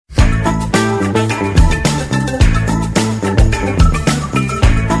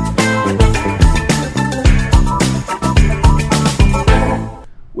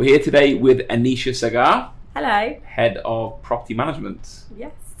We're here today with Anisha Sagar, Hello. Head of Property Management.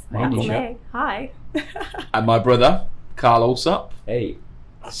 Yes. Hey, That's Anisha. me. Hi. And my brother, Carl Alsop, Hey.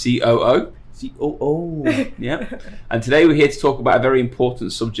 COO. COO. Yeah. And today we're here to talk about a very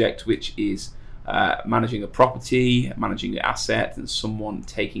important subject, which is managing a property, managing the asset, and someone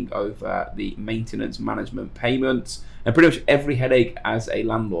taking over the maintenance management payments, and pretty much every headache as a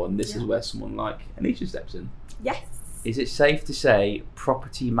landlord. And this is where someone like Anisha steps in. Yes. Is it safe to say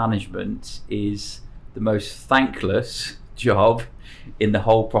property management is the most thankless job in the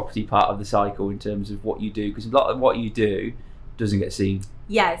whole property part of the cycle in terms of what you do? Because a lot of what you do doesn't get seen.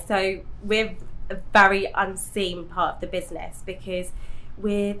 Yeah, so we're a very unseen part of the business because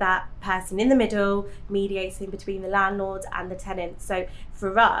we're that person in the middle mediating between the landlord and the tenant. So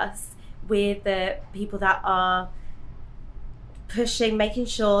for us, we're the people that are pushing, making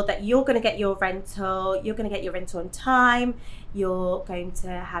sure that you're going to get your rental on time, you're going to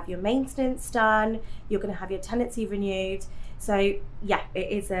have your maintenance done, you're going to have your tenancy renewed. So yeah, it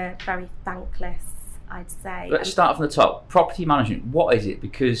is a very thankless, I'd say. Let's start from the top. Property management, what is it?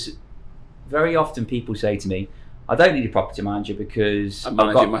 Because very often people say to me, I don't need a property manager because I'm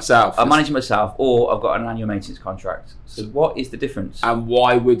managing myself. I'm managing myself, or I've got an annual maintenance contract. So what is the difference? And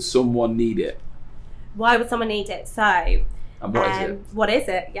why would someone need it? Why would someone need it? So And what is it? What is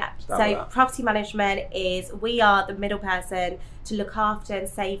it? Yeah. Start with So that. property management is, we are the middle person to look after and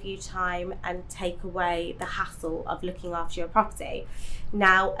save you time and take away the hassle of looking after your property.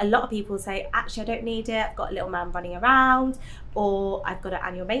 Now, a lot of people say, actually, I don't need it. I've got a little man running around, or I've got an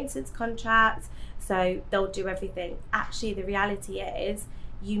annual maintenance contract. So they'll do everything. Actually, the reality is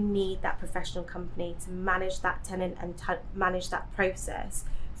you need that professional company to manage that tenant and manage that process,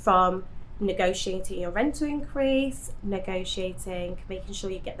 from negotiating your rental increase, making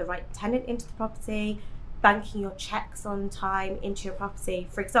sure you get the right tenant into the property, banking your checks on time into your property.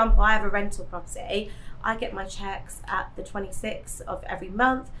 For example, I have a rental property. I get my checks at the 26th of every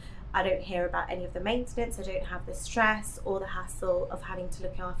month. I don't hear about any of the maintenance. I don't have the stress or the hassle of having to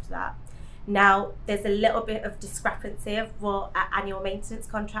look after that. Now, there's a little bit of discrepancy of what an annual maintenance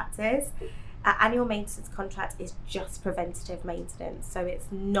contract is. An annual maintenance contract is just preventative maintenance, so it's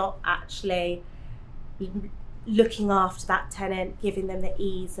not actually looking after that tenant, giving them the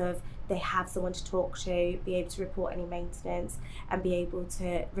ease of they have someone to talk to, be able to report any maintenance and be able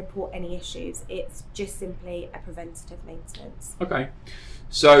to report any issues. It's just simply a preventative maintenance. Okay.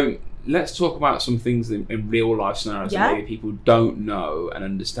 So let's talk about some things in real life scenarios that maybe people don't know and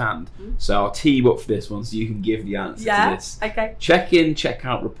understand. So I'll tee you up for this one so you can give the answer to this. Okay. Check-in,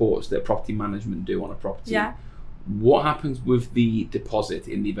 check-out reports that property management do on a property. Yeah. What happens with the deposit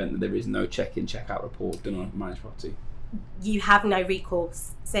in the event that there is no check-in, check-out report done on a managed property? You have no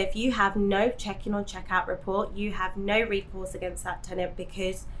recourse. So if you have no check-in or check-out report, you have no recourse against that tenant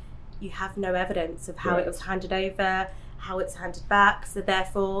because you have no evidence of how it was handed over, how it's handed back. So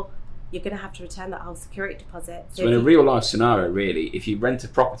therefore, you're going to have to return that whole security deposit. So in a real life scenario, really, if you rent a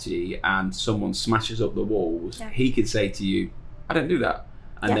property and someone smashes up the walls, he could say to you, I didn't do that.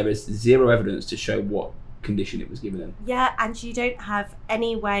 And there is zero evidence to show what condition it was given in. Yeah, and you don't have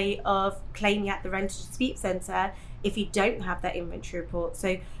any way of claiming at the rental dispute centre if you don't have that inventory report.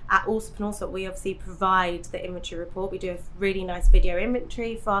 So at Allsop, we obviously provide the inventory report. We do a really nice video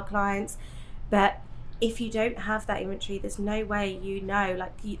inventory for our clients, but if you don't have that inventory, there's no way you know.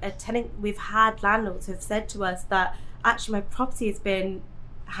 Like a tenant, we've had landlords who have said to us that actually my property has been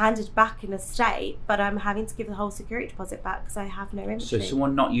handed back in a state, but I'm having to give the whole security deposit back because I have no inventory. So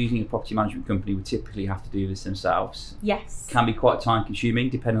someone not using a property management company would typically have to do this themselves. Yes. Can be quite time consuming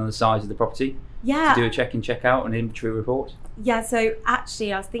depending on the size of the property. Yeah. To do a check-in, check-out and inventory report. Yeah, so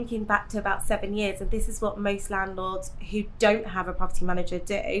actually I was thinking back to about 7 years, and this is what most landlords who don't have a property manager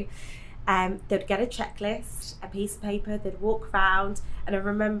do. They'd get a checklist, a piece of paper, they'd walk around, and I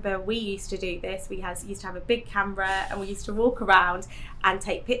remember we used to do this. We used to have a big camera and we used to walk around and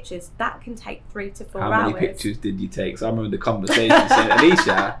take pictures. That can take 3 to 4 hours. How many pictures did you take? So I remember the conversation saying,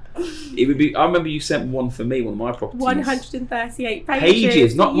 Anisha, it would be, I remember you sent one for me, one of my properties. 138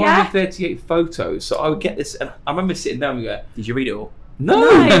 pages, not 138 photos. So I would get this, and I remember sitting down and go, did you read it all? No.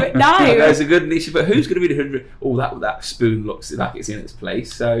 There's a good Anisha, but who's going to read 100? Oh, that spoon looks like it's in its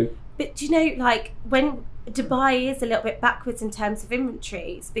place. So, but do you know, like, when Dubai is a little bit backwards in terms of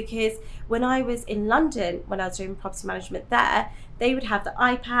inventories, because when I was in London, when I was doing property management there, they would have the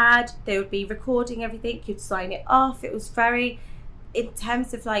iPad, they would be recording everything, you'd sign it off. It was very, in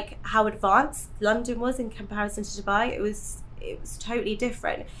terms of like how advanced London was in comparison to Dubai, it was totally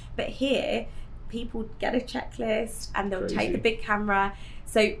different. But here, people get a checklist and they'll Crazy. take the big camera.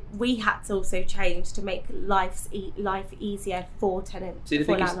 So we had to also change to make life easier for tenants, See, the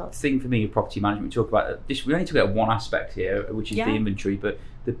for biggest landlords. thing for me with property management, we talk about this. We only talk about one aspect here, which is Yeah. the inventory. But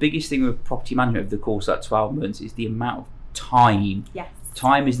the biggest thing with property management over the course of that 12 months is the amount of time. Yes.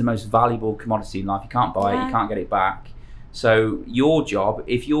 Time is the most valuable commodity in life. You can't buy it, Yeah. you can't get it back. So your job,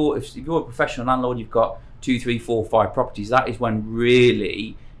 if you're a professional landlord, you've got 2, 3, 4, 5 properties. That is when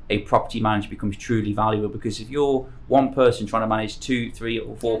really a property manager becomes truly valuable, because if you're one person trying to manage 2, 3,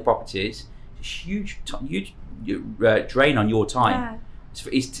 or 4 Yeah. properties, it's a huge drain on your time. Yeah.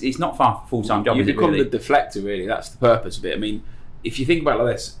 It's not far full time job. You is it become really? the deflector, really. That's the purpose of it. I mean, if you think about it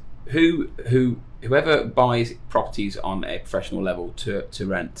like this, whoever buys properties on a professional level to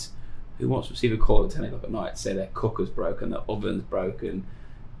rent, who wants to receive a call at 10 o'clock at night to say their cooker's broken, their oven's broken?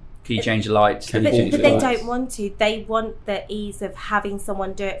 Can you change the lights? Can But, you change but the they lights? don't want to. They want the ease of having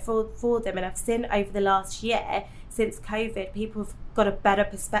someone do it for them. And I've seen over the last year, since COVID, people have got a better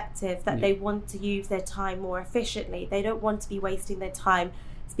perspective that they want to use their time more efficiently. They don't want to be wasting their time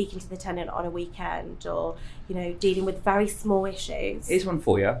speaking to the tenant on a weekend, or dealing with very small issues. Here's one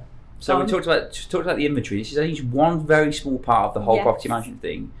for you. So we On. talked about the inventory. This is only one very small part of the whole Yes. property management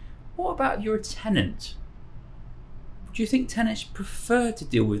thing. What about you're a tenant? Do you think tenants prefer to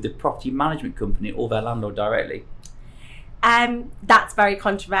deal with the property management company or their landlord directly? That's very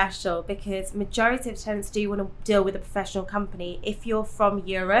controversial, because majority of tenants do want to deal with a professional company. If you're from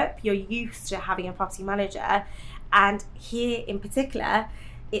Europe, you're used to having a property manager, and here in particular,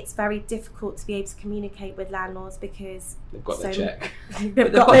 it's very difficult to be able to communicate with landlords because They've got their check. they've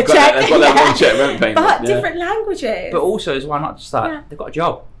They've got got- their check. They've got their one check rent payment. But yeah. different languages. But also as well, not just that, Yeah. they've got a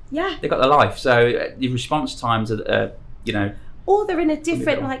job, yeah. they've got their life. So the response times are, Or they're in a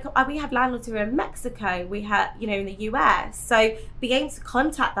different, Middle. we have landlords who are in Mexico, we have, in the US. So being able to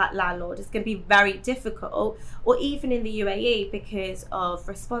contact that landlord is going to be very difficult, or even in the UAE because of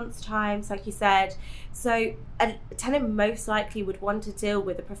response times, like you said. So a tenant most likely would want to deal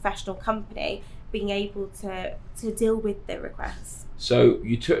with a professional company, being able to deal with their requests. So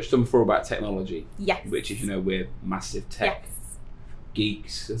you touched on before about technology, Yes. which is, we're massive tech Yes.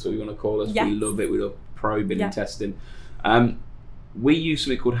 geeks. That's what we want to call us. Yes. We love it. We love probing Yeah. and testing. We use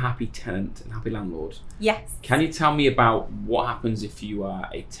something called Happy Tenant and Happy Landlord. Yes. Can you tell me about what happens if you are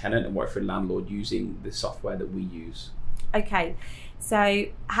a tenant and work for a landlord using the software that we use? Okay, so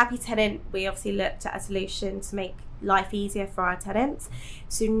Happy Tenant, we obviously looked at a solution to make life easier for our tenants.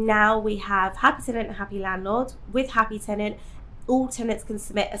 So now we have Happy Tenant and Happy Landlord. With Happy Tenant, all tenants can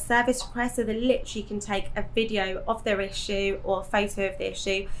submit a service request, so they literally can take a video of their issue or a photo of the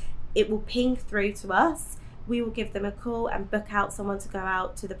issue. It will ping through to us. We will give them a call and book out someone to go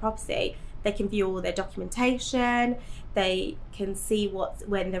out to the property. They can view all their documentation. They can see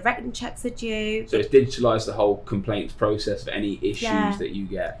when the rent checks are due. So it's digitalised the whole complaints process for any issues Yeah. that you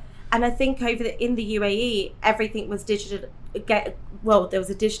get. And I think in the UAE, everything was digital. There was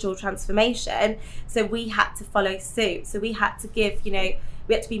a digital transformation, so we had to follow suit. So we had to give, we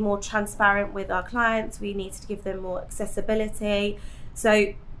had to be more transparent with our clients. We needed to give them more accessibility.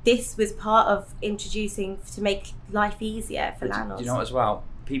 So this was part of introducing to make life easier for do landlords. you know what as well?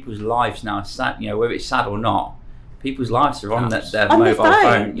 People's lives now are sad, whether it's sad or not, people's lives are on their On their mobile phone,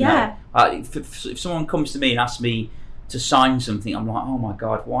 phone. yeah. If someone comes to me and asks me to sign something, I'm like, oh my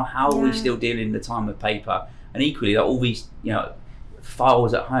God, how are we Yeah. still dealing in the time of paper? And equally, like all these,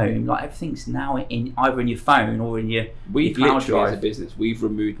 files at home, like everything's now either in your phone or in your We've your cloud literally, as a drive. business, we've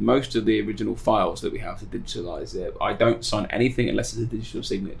removed most of the original files that we have to digitalise it. I don't sign anything unless it's a digital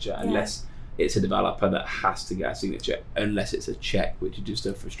signature, unless it's a developer that has to get a signature, unless it's a check, which is just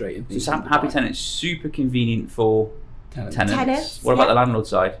a frustrating thing. So Happy Tenant's super convenient for Tenants. Tenants, What about yeah. the landlord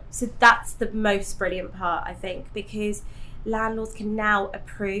side? So that's the most brilliant part, I think, because landlords can now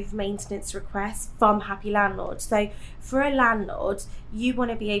approve maintenance requests from Happy Landlord. So for a landlord, you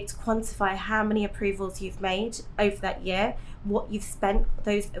want to be able to quantify how many approvals you've made over that year, what you've spent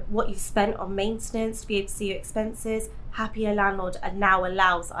on maintenance, to be able to see your expenses. Happy Landlord now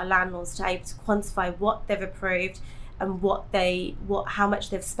allows our landlords to be able to quantify what they've approved and how much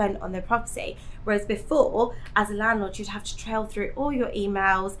they've spent on their property. Whereas before, as a landlord, you'd have to trail through all your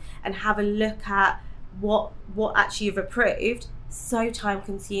emails and have a look at what actually you've approved. So time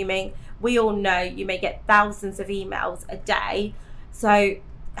consuming. We all know you may get thousands of emails a day. So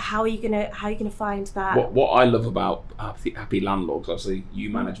how are you gonna find that? What I love about Happy Landlords, obviously you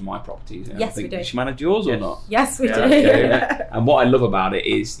manage my properties. And Yes, I think we do. Does she manage yours or not? Yes, we do. Okay, yeah. And what I love about it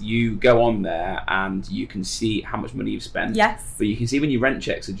is you go on there and you can see how much money you've spent. Yes. But you can see when your rent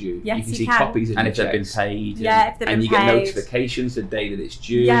checks are due. Yes, you can you see can. copies of And your if they've been checks. paid. Yeah, if they've And been you get paid. notifications the day that it's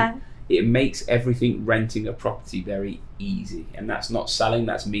due. Yeah. it makes everything renting a property very easy. And that's not selling,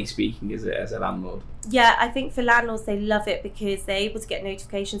 that's me speaking as a landlord. Yeah, I think for landlords, they love it because they're able to get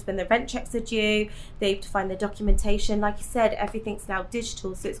notifications when the rent checks are due. They're able to find the documentation. Like you said, everything's now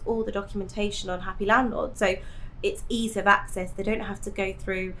digital, so it's all the documentation on Happy Landlord. So it's ease of access. They don't have to go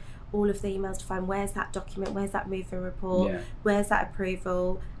through all of the emails to find where's that document, where's that moving report, where's that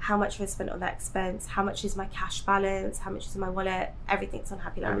approval, how much have I spent on that expense, how much is my cash balance, how much is in my wallet. Everything's on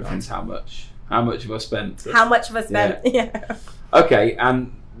Happy Landlord. Everything's how much have I spent? How much have I spent? Yeah. Okay,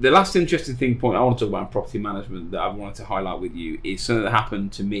 and the last interesting point I want to talk about in property management that I wanted to highlight with you is something that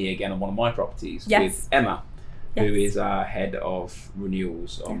happened to me again on one of my properties with Emma, who is our head of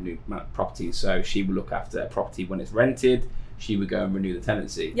renewals on new properties. So she will look after a property when it's rented. She would go and renew the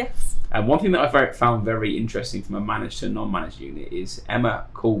tenancy. Yes. And one thing that I found very interesting from a managed to non-managed unit is Emma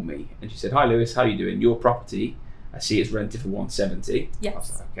called me and she said, "Hi Lewis, how are you doing? Your property, I see it's rented for 170. Yes. I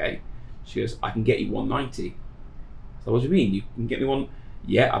was like, okay. She goes, "I can get you 190. So what do you mean? You can get me one?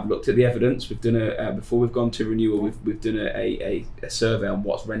 Yeah, I've looked at the evidence. We've done before we've gone to renewal, we've done a survey on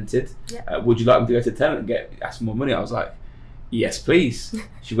what's rented. Would you like me to go to the tenant and ask for more money?" I was like, "Yes, please."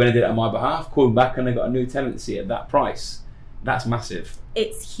 She went and did it on my behalf, called back, and they got a new tenancy at that price. That's massive.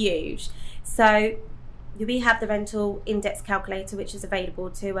 It's huge. So we have the rental index calculator, which is available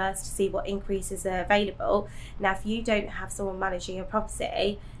to us to see what increases are available. Now, if you don't have someone managing your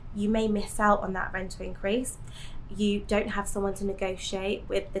property, you may miss out on that rental increase. You don't have someone to negotiate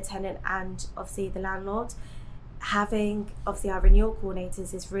with the tenant and obviously the landlord. Having obviously our renewal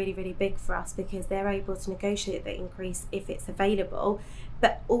coordinators is really, really big for us because they're able to negotiate the increase if it's available,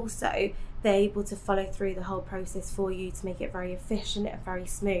 but also they're able to follow through the whole process for you to make it very efficient and very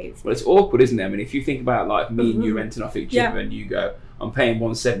smooth. Well, it's awkward, isn't it? I mean, if you think about like me and you renting off each other and you go, "I'm paying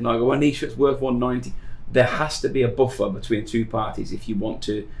 170, I go, well, Anisha, it's worth 190. There has to be a buffer between two parties if you want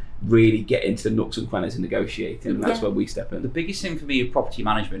to really get into the nooks and crannies of negotiating, and that's where we step in. The biggest thing for me with property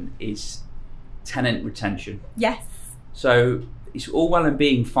management is tenant retention. Yes. So it's all well and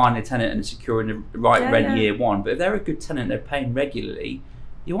being finding a tenant and securing the right rent year one, but if they're a good tenant, they're paying regularly,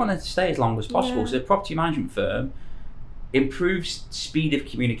 you want them to stay as long as possible. So the property management firm improves speed of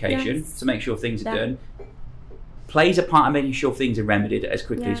communication to make sure things are done, plays a part in making sure things are remedied as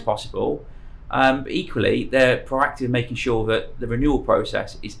quickly as possible. But equally, they're proactive in making sure that the renewal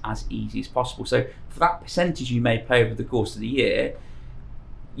process is as easy as possible. So for that percentage you may pay over the course of the year,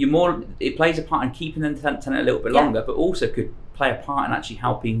 it plays a part in keeping the tenant a little bit longer, but also could play a part in actually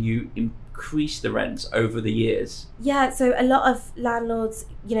helping you increase the rents over the years. Yeah, so a lot of landlords,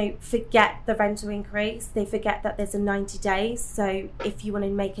 forget the rental increase. They forget that there's a 90 days. So if you want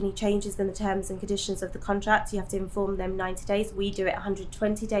to make any changes in the terms and conditions of the contract, you have to inform them 90 days. We do it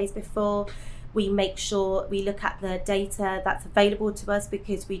 120 days before. We make sure we look at the data that's available to us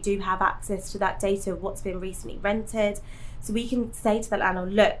because we do have access to that data of what's been recently rented. So we can say to the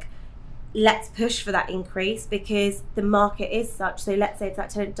landlord, look, let's push for that increase because the market is such. So let's say if that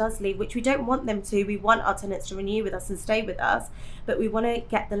tenant does leave, which we don't want them to, we want our tenants to renew with us and stay with us, but we want to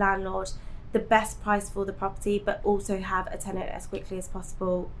get the landlord the best price for the property, but also have a tenant as quickly as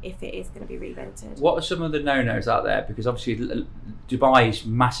possible if it is going to be re-rented. What are some of the no-nos out there? Because obviously Dubai is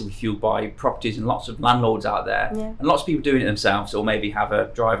massively fueled by properties and lots of landlords out there, and lots of people doing it themselves, or maybe have a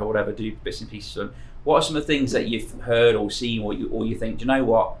driver or whatever, do bits and pieces of them. What are some of the things that you've heard or seen, or you think, do you know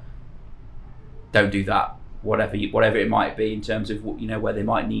what? Don't do that. Whatever it might be, in terms of where they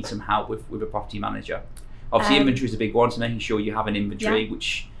might need some help with a property manager. Obviously, inventory is a big one, so making sure you have an inventory,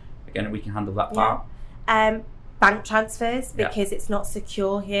 which again we can handle that part. Bank transfers, because it's not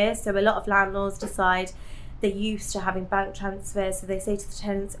secure here. So a lot of landlords decide they're used to having bank transfers, so they say to the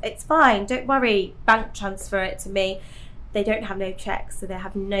tenants, "It's fine, don't worry, bank transfer it to me." They don't have no checks, so they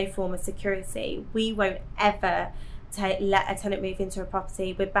have no form of security. We won't ever let a tenant move into a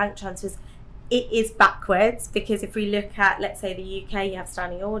property with bank transfers. It is backwards because if we look at, let's say, the UK, you have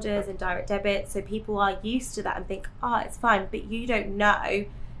standing orders and direct debit, so people are used to that and think, it's fine, but you don't know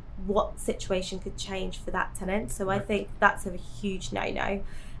what situation could change for that tenant. So I think that's a huge no-no.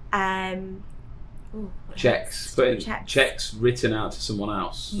 Checks written out to someone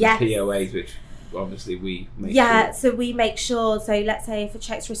else. POAs, which obviously we make sure. So we make sure, so let's say if a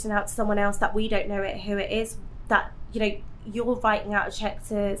check's written out to someone else that we don't know who it is, that you're writing out a check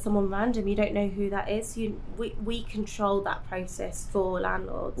to someone random, you don't know who that is. We control that process for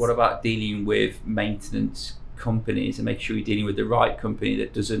landlords. What about dealing with maintenance companies and make sure you're dealing with the right company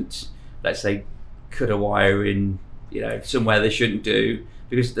that doesn't, let's say, cut a wire in somewhere they shouldn't do?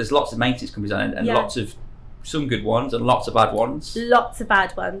 Because there's lots of maintenance companies and lots of some good ones and lots of bad ones. So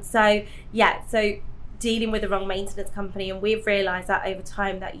dealing with the wrong maintenance company, and we've realised that over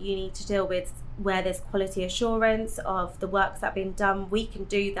time that you need to deal with where there's quality assurance of the works that have been done. We can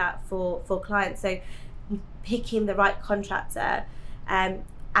do that for clients. So picking the right contractor, and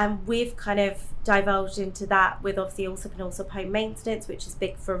we've kind of divulged into that with obviously also home maintenance, which is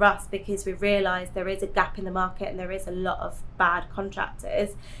big for us because we've realised there is a gap in the market and there is a lot of bad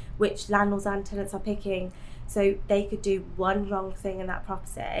contractors which landlords and tenants are picking. So they could do one wrong thing in that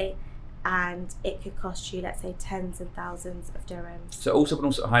property and it could cost you, let's say, tens and thousands of dirhams. So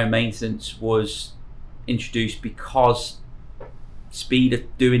also home maintenance was introduced because speed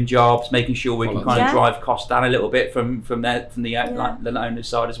of doing jobs, making sure we can kind of drive costs down a little bit from the owner's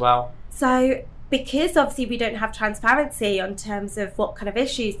side as well. So because obviously we don't have transparency on terms of what kind of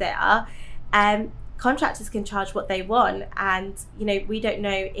issues there are, contractors can charge what they want, and we don't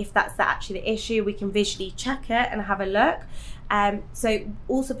know if that's actually the issue. We can visually check it and have a look. So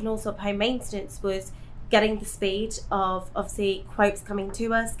also home maintenance was getting the speed of obviously quotes coming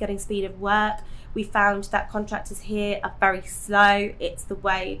to us, getting speed of work. We found that contractors here are very slow. It's the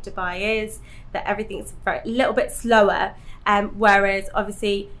way Dubai is, that everything's a little bit slower. Whereas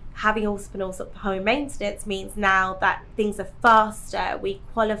obviously having also home maintenance means now that things are faster. We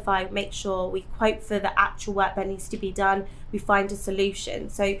qualify, make sure we quote for the actual work that needs to be done. We find a solution.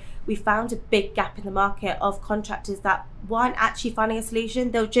 So we found a big gap in the market of contractors that weren't actually finding a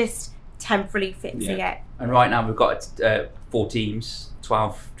solution. They'll just temporarily fixing it. And right now we've got 4 teams,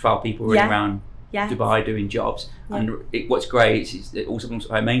 12 people running around Dubai doing jobs. And what's great is that also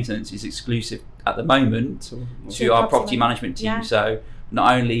home maintenance is exclusive at the moment to our property management team. So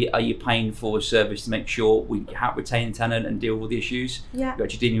not only are you paying for a service to make sure we retain a tenant and deal with the issues, you're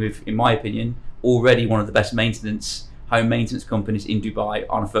actually dealing with, in my opinion, already one of the best home maintenance companies in Dubai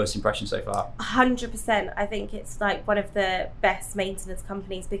on a first impression so far. 100%. I think it's like one of the best maintenance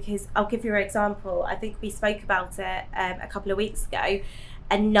companies because I'll give you an example. I think we spoke about it a couple of weeks ago.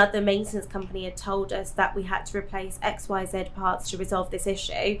 Another maintenance company had told us that we had to replace XYZ parts to resolve this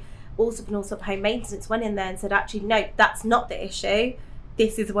issue. Also home maintenance went in there and said, actually, no, that's not the issue.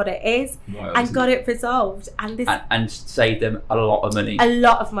 This is what it is, and got it resolved. And saved them a lot of money. A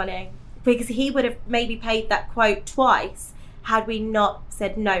lot of money. Because he would have maybe paid that quote twice had we not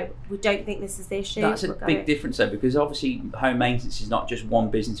said, no, we don't think this is the issue. That's a big difference though, because obviously home maintenance is not just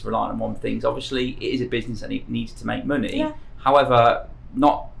one business relying on one thing. Obviously it is a business that needs to make money. However,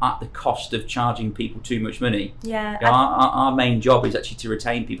 not at the cost of charging people too much money. Our main job is actually to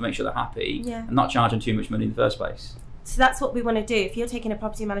retain people, make sure they're happy, and not charge them too much money in the first place. So that's what we want to do. If you're taking a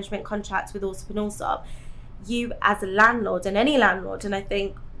property management contract with Allsop, you as a landlord, and any landlord, and I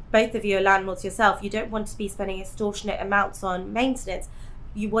think both of you are landlords yourself, you don't want to be spending extortionate amounts on maintenance.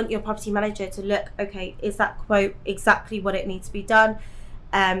 You want your property manager to look, okay, is that quote exactly what it needs to be done?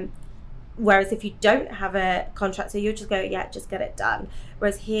 Whereas if you don't have a contractor, you'll just go, just get it done.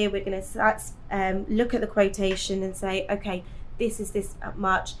 Whereas here we're going to look at the quotation and say, okay, this is this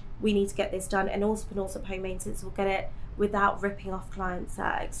much, we need to get this done, and also home maintenance will get it without ripping off clients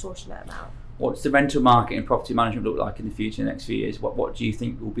at extortionate amount. What's the rental market and property management look like in the future, in the next few years? What do you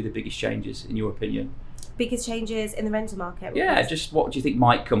think will be the biggest changes, in your opinion? Biggest changes in the rental market? Just what do you think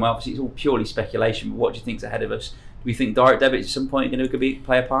might come? Obviously, it's all purely speculation, but what do you think's ahead of us? Do we think direct debits at some point are going to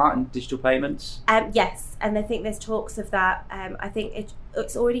play a part in digital payments? Yes, and I think there's talks of that. I think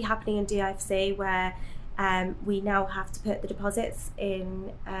it's already happening in DIFC where we now have to put the deposits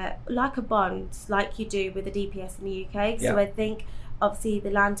in like a bond, like you do with the DPS in the UK. So I think obviously the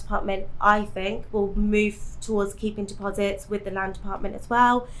land department, I think, will move towards keeping deposits with the land department as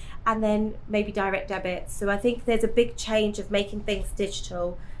well, and then maybe direct debits. So I think there's a big change of making things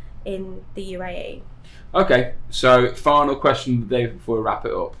digital in the UAE. Okay, so final question, Dave, before we wrap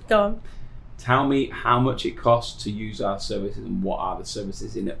it up. Go on. Tell me how much it costs to use our services and what are the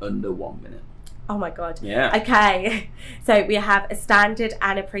services in under 1 minute. Oh my God. Yeah. Okay. So we have a standard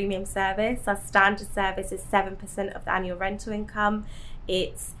and a premium service. Our standard service is 7% of the annual rental income.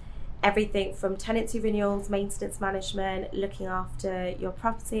 It's everything from tenancy renewals, maintenance management, looking after your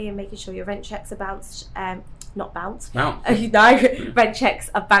property and making sure your rent checks are bounced. Rent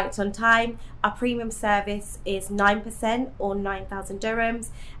checks are banked on time. Our premium service is 9% or 9,000 dirhams,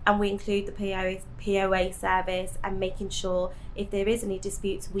 and we include the POA service and making sure if there is any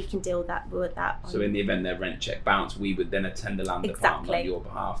disputes, we can deal with that. So in the event their rent check bounced, we would then attend the land department on your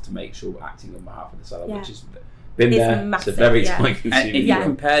behalf to make sure we're acting on behalf of the seller, which has been there. Massive, it's a very time consuming. And if you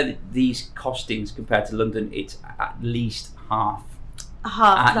compare these costings compared to London, it's at least half.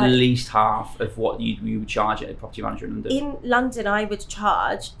 Least half of what you would charge at a property manager in London. In London, I would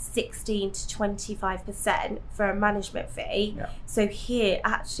charge 16 to 25% for a management fee. So here,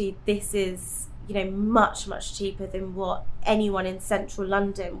 actually, this is much, much cheaper than what anyone in central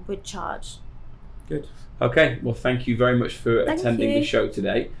London would charge. Good. Okay, well, thank you very much for attending the show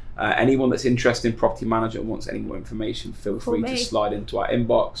today. Anyone that's interested in property management and wants any more information, feel free to slide into our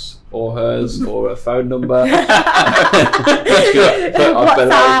inbox or hers or a phone number.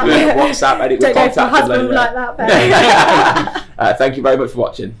 WhatsApp. Don't go for a husband like that. Thank you very much for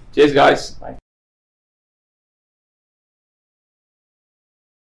watching. Cheers, guys. Bye.